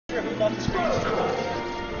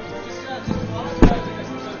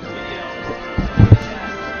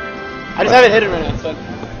I just haven't hit it right now. So.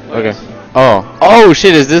 Okay. Oh. Oh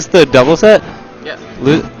shit! Is this the double set? Yeah.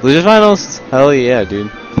 Losers finals? Hell yeah,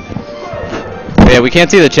 dude. Yeah, we can't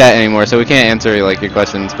see the chat anymore, so we can't answer like your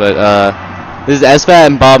questions. But this is SFAT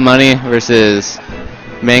and Bob Money versus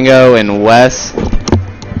Mango and Wes.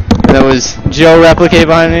 And that was Joe Replicate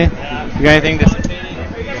behind me. You got anything to say?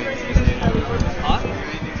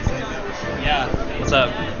 Yeah. What's up?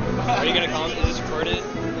 Are you gonna comment? Is this recorded?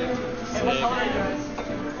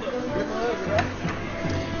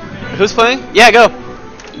 Who's playing? Yeah, go.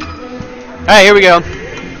 Alright, here we go.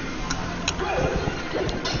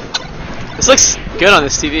 This looks good on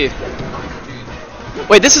this TV.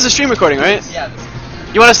 Wait, this is a stream recording, right? Yeah.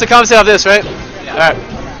 You want us to commentate off this, right? Yeah. Alright.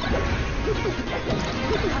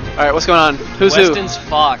 Alright, what's going on? Who's Weston's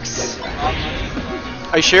Fox.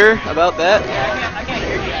 Are you sure about that? Yeah, I can't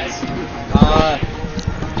hear you guys.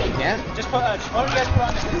 Yeah? Just put, why don't you guys put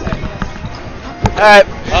on the headset? Alright.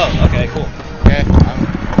 Oh, okay, cool. Okay.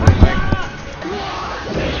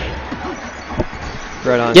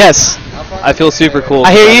 Right on. Yes. I feel super cool.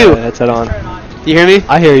 I hear you. Headset on. You hear me?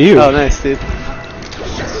 I hear you. Oh, nice, dude.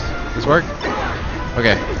 This work?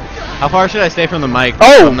 Okay. How far should I stay from the mic?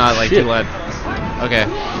 Oh, so I'm not like too loud. Okay.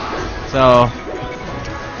 So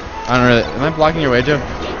I don't really. Am I blocking your way, Joe?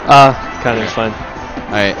 Kind of fine.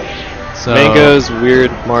 All right. So Mango's weird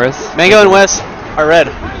Morris. Mango and Wes are red.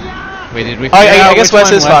 Wait, did we? Oh, I guess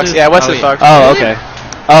Wes is Fox. Yeah, Wes is Fox. Oh, okay.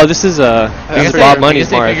 Oh, this is guess Bob they- Money's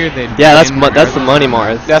Morris. Yeah, that's the Money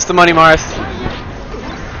Morris. That's the Money Mars.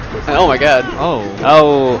 Oh my god. Oh.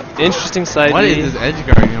 Oh, interesting side. What is this edge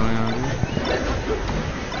guard going on?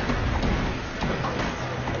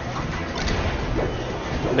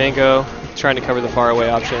 Mango trying to cover the far away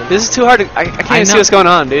option. This is too hard to. I can't even see what's going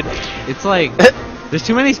on, dude. It's like there's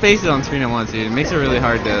too many spaces on screen at once, dude. It makes it really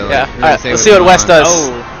hard to. Like, Yeah. really Alright, say let's what's see what going Wes on. does.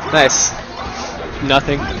 Oh. Nice.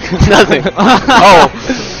 Nothing. Nothing. Oh.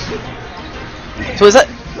 So is that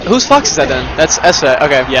whose Fox is that then? That's SFAT.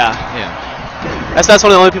 Okay. Yeah. Yeah. That's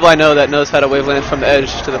one of the only people I know that knows how to waveland from the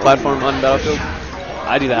edge to the platform on Battlefield.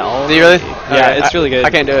 I do that all. Do you really? Yeah, Okay, it's really good. I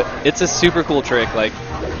can't do it. It's a super cool trick. Like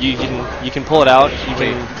you can pull it out. You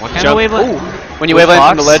can What kind jump. of waveland? When you With waveland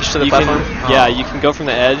from Fox, the ledge to the you platform. Yeah, you can go from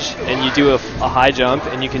the edge and you do a high jump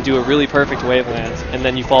and you can do a really perfect waveland and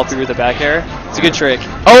then you fall through with a back air. It's a good trick.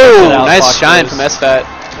 Oh, Without nice Fox shine goes. from SFAT.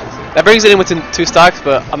 That brings it in within 2 stocks,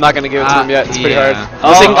 but I'm not going to give it to him yet. It's pretty hard. yeah.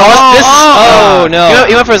 Oh, no.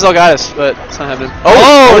 He went for his Elgatus, but it's not happening.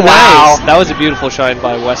 Oh, wow. nice. That was a beautiful shine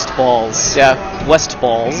by Westballz. Yeah.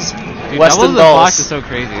 Westballz. Dude, Weston double the Fox Balls. is so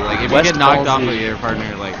crazy. Like if you get knocked off Westballz. with your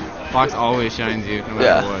partner, like Fox always shines you no matter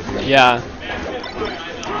Yeah. what. Dude. Yeah.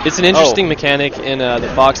 It's an interesting mechanic in the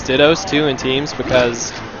Fox Dittos too in teams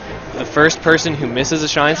because the first person who misses a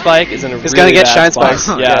shine spike is in a He's really gonna get bad shine spot.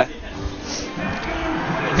 spikes. Yeah.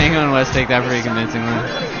 Mango and West take that pretty convincingly.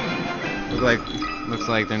 Looks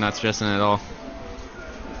like they're not stressing at all.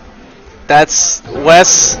 That's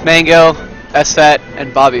Wes, Mango, SFAT,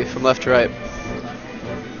 and Bobby from left to right.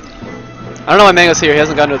 I don't know why Mango's here. He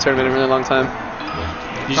hasn't gone to a tournament in a really long time.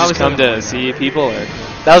 You just come to see people or?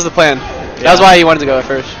 That was the plan. That was why he wanted to go at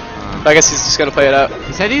first. But I guess he's just gonna play it out.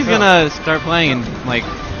 He said he's gonna start playing in like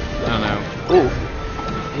I don't know.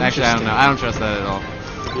 Ooh. Actually, I don't know. I don't trust that at all.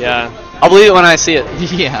 Yeah. I'll believe it when I see it.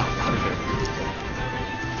 Yeah. For sure.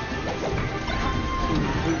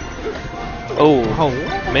 Oh.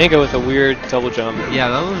 Mango with a weird double jump. Yeah,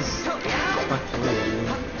 that was.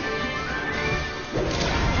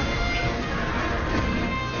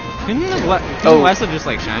 Couldn't West have just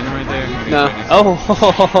like shine him right there? No. Oh.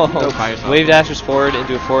 Fire shot. Wave dashes forward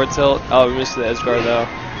into a forward tilt. Oh, we missed the edge guard though.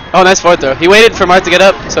 Oh, nice forward throw. He waited for Mark to get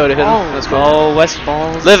up, so to hit him. That's cool. Oh,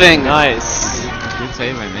 Westballz. Living. Nice. Good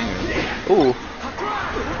save by Mango. Ooh.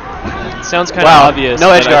 Sounds kind of Wow, obvious.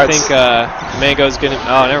 no edge but guards. I think Mango's gonna.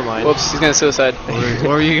 Oh, never mind. Whoops, he's gonna suicide. What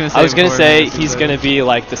were you gonna say? I was gonna before say Mango he's suicide? gonna be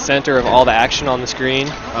like the center of all the action on the screen.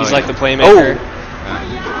 He's yeah. like the playmaker.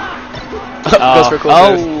 Goes for a cool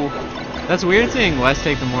save. That's weird seeing West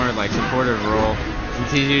take the more like supportive role,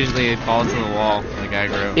 since he's usually balls to the wall, like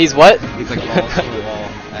aggro. He's what? He's like balls to the wall,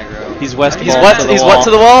 aggro. He's Westballz. He's what? To the He's wall. what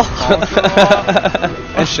to the wall? Balls to the wall.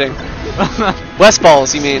 Interesting.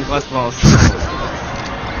 Westballz, you mean? Westballz.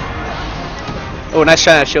 Oh, nice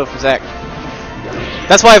shot at shield from Zach.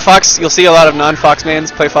 That's why Fox. You'll see a lot of non-Fox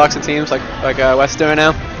mans play Fox in teams, like West doing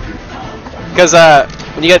now. Because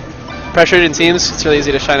when you get pressured in teams, it's really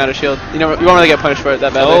easy to shine out a shield. You won't really get punished for it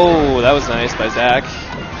that badly. Oh, that was nice by Zach.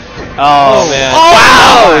 Oh man! Oh,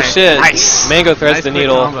 wow! nice. Shit! Nice. Mango threads Nice the quick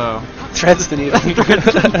needle. combo. Threads the needle.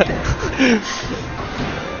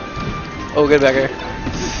 Oh, good back here.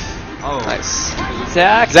 Oh. Nice.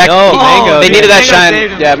 Zach. Zach, No, Mango. they dude. needed that Mango shine.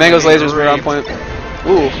 saved him Yeah, from Mango's being lasers were on raped. point.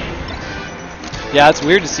 Ooh. Yeah, it's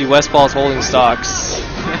weird to see Westballz holding stocks.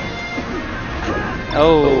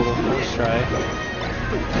 Oh, nice try.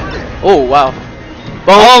 Oh, wow.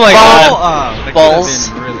 Oh my God. That Balls.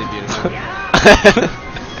 could have been really beautiful.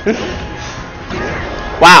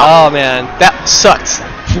 Wow. Oh man. That sucked.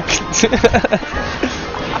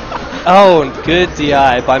 Oh, good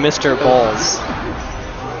DI by Mr. Balls.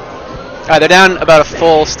 Alright, they're down about a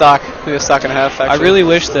full stock, maybe a stock and a half, actually. I really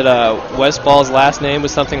wish that Westball's last name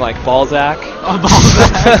was something like Balzac. Oh,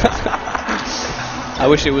 Balzac. I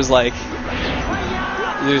wish it was like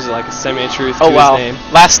there's like a semi-truth to Oh, wow. his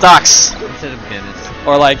name, Last stocks. Instead of Guinness.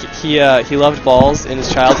 or like he loved balls in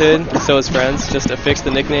his childhood, so his friends just affixed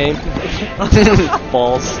the nickname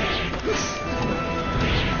Balls.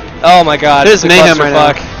 Oh my God! There's it's a mayhem right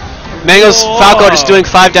now. clusterfuck. Mango's Whoa. Falco just doing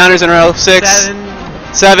 5 downers in a row. 6,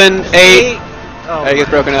 7, 8. Oh, Alright, he gets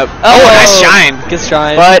broken up. Oh, nice shine. Good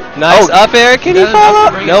shine. But nice oh, up air. Can he Doesn't follow have up?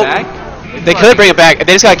 to bring it Nope. back? They could bring it back.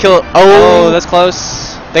 They just gotta kill. Oh, that's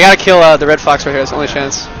close. They gotta kill the red fox right here. That's the only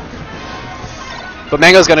chance. But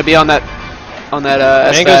Mango's gonna be on that.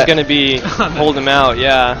 Mango's SFAT. gonna be holding him out.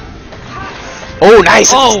 Yeah. Oh,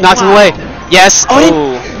 nice! Oh, Knocks him wow. away. Yes. Oh,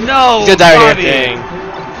 Oh. No. Good dive Bobby. here. Dang.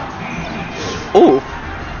 ooh.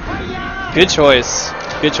 Good choice.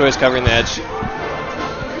 Good choice covering the edge.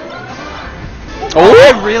 Oh,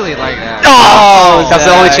 I Oh! really like that. Oh! That's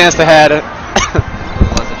the only Zach. chance they had.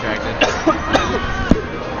 Less attractive.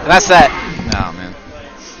 And that's that. No, man.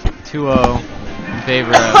 2-0 in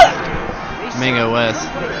favor of Mango West.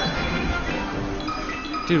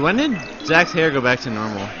 Dude, when did Zach's hair go back to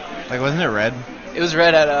normal? Like, wasn't it red? It was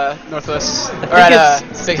red at Northwest. I Or think at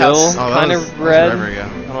it's Big still House. Oh, kind that of was red. forever ago.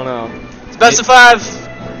 I don't know. It's best of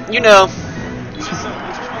 5. You know.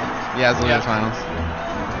 Yeah, it's the Olympic finals.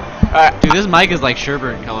 Alright. Dude, this mic is like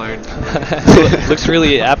sherbet colored. Looks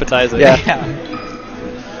really appetizing. Yeah.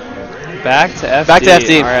 Back to FD. Back to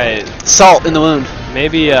FD. All right. Salt in the wound.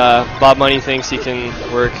 Maybe Bob Money thinks he can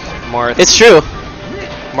work Marth. It's true.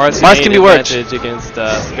 Marth's Marth main can be worked. advantage against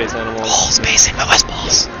Space Animals. Oh, spacing my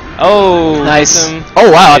Westballz. Oh, Nice. gets him. Oh,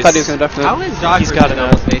 wow. I Nice. thought he was going to duck for How that. is Doc He's versus got it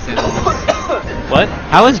double now. space animals? What?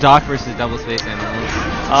 How is Doc versus double space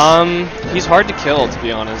animals? He's hard to kill, to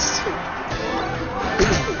be honest.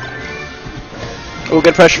 Oh,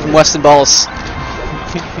 good pressure from Westballz.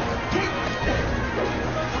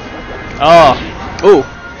 Oh, Ooh.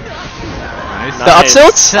 Nice. The up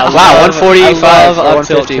tilts? I Wow, love- 145 I love or up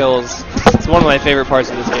tilt 150. kills. It's one of my favorite parts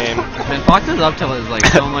of this game. Man, Fox's up tilt is like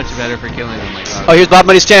so much better for killing than like Doc. Oh, here's Bob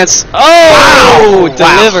Money's chance. Oh, Wow.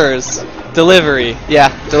 delivers. Delivery. Yeah,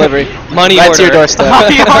 delivery. Money right order. to your doorstep.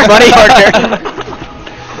 Money order. Money order.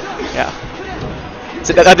 Yeah.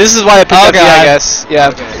 So this is why I picked Oh, up D, I God. guess. Yeah.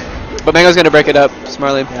 Okay. But Mango's going to break it up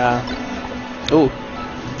smartly. Yeah. Ooh.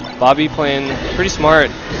 Bobby playing pretty smart.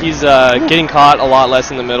 He's getting caught a lot less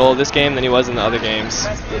in the middle of this game than he was in the other games.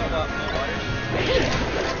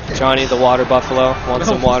 Johnny the water buffalo wants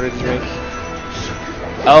some water to drink.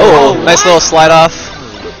 Oh, nice little slide off.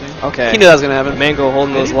 Okay. He knew that was going to happen. Mango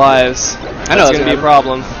holding those lives. I know That's that's going to be a gonna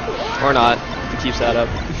problem. Or not. If he keeps that up.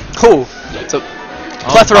 Cool. It's a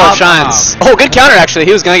plethora of Bob, shines. Bob. Oh, good counter, actually.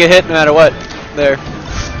 He was going to get hit no matter what. There.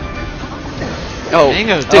 Oh,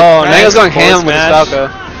 Mango's- dude, Oh, Mango's nice going forward ham with his smash.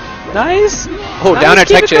 Falco. Nice. Oh, down air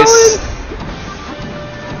Keep tech it chase.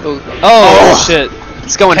 Oh, shit.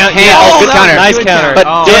 It's going Count- ham. yeah, Oh, good that counter. Nice Good counter. But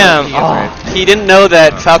Oh, damn. he Oh. got He didn't know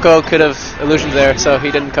that Falco could have illusions there, so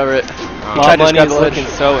he didn't cover it. He Bob tried to just grab Money's the ledge. looking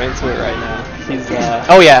so into it right now. He's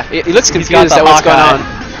Oh yeah, he looks He's got confused the at what's going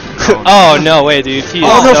Hawkeye. on. Oh no way, dude! He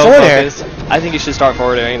Oh, is no, so forward air. focused. I think he should start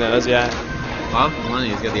forward airing those. Yeah, Bob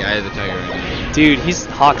Money's got the eye of the tiger right now. dude, he's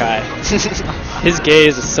Hawkeye. His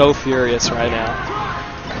gaze is so furious right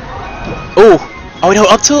now. Ooh. Oh no,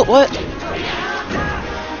 up tilt? What?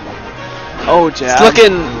 Oh, jab. It's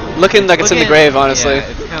looking like it's in the grave, honestly. Yeah,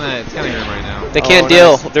 it's kind of grim right now. They can't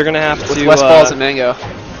deal Nice. They're gonna have with to. Westballz and Mango.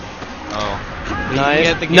 Oh. Nice.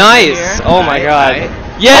 Get the game Nice. here. Oh my Right, God. right.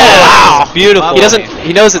 Yes. wow. Beautiful. He doesn't.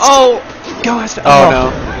 He knows it's. Oh. Go West. Oh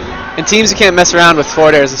no. In teams, you can't mess around with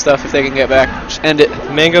forward airs and stuff if they can get back. Just end it.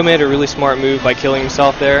 Mango made a really smart move by killing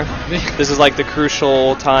himself there. This is like the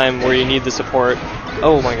crucial time where you need the support.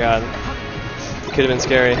 Oh my God. It could have been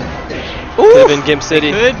scary. Could have been Gimp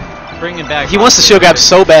City. Could bring it back. He wants to show grab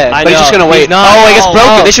so bad, I but he's just know. gonna He's wait. not. Oh, he gets Oh, broken.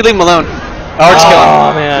 oh. They should leave him alone. Oh, just kill him.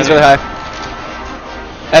 Oh, man. He's really high.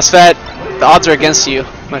 SFAT, the odds are against you,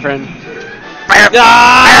 my friend.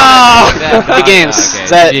 Ah! Good games. Okay. Is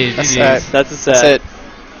that, GG. that's, alright. That's a set. That's it.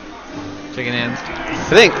 Chicken hands.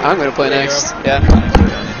 I think I'm gonna play next. Yeah.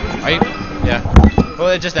 Are you?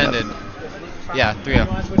 it just ended. Yeah, 3-0.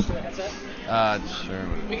 Sure.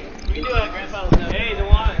 We can do a grand finals now. Hey,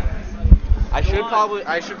 Dewan. I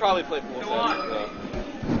should probably play pool.